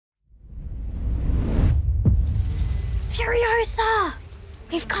Furiosa!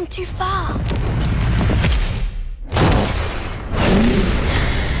 We've come too far.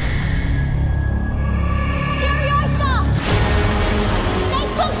 Furiosa! They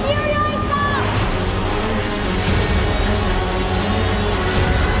took Furiosa!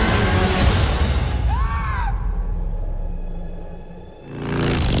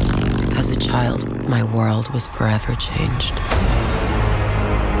 As a child, my world was forever changed.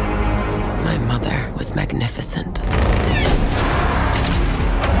 My mother was magnificent.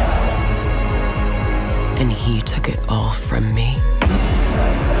 And he took it all from me.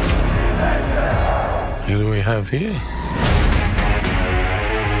 Who do we have here?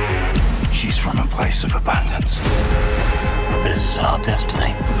 She's from a place of abundance. This is our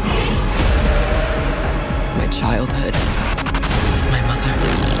destiny. My childhood, my mother,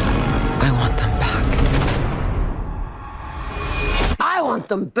 I want them back. I want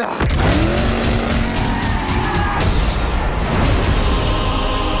them back!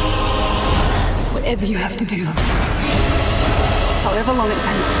 Whatever you have to do, however long it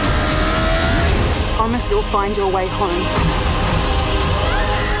takes, promise you'll find your way home.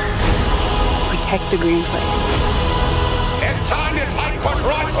 Protect the green place. It's time to take what's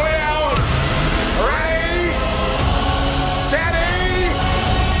rightfully ours! Ready, steady,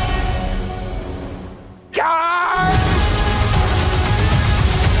 go!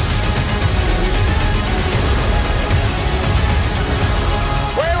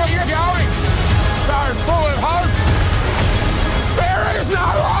 Where are you going? So full of hope. There is no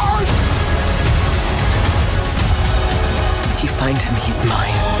hope. If you find him, he's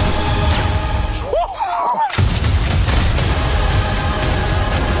mine.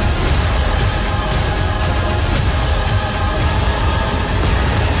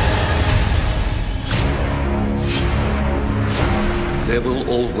 There will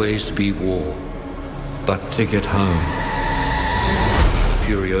always be war, but to get home,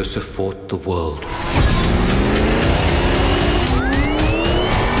 Furiosa fought the world.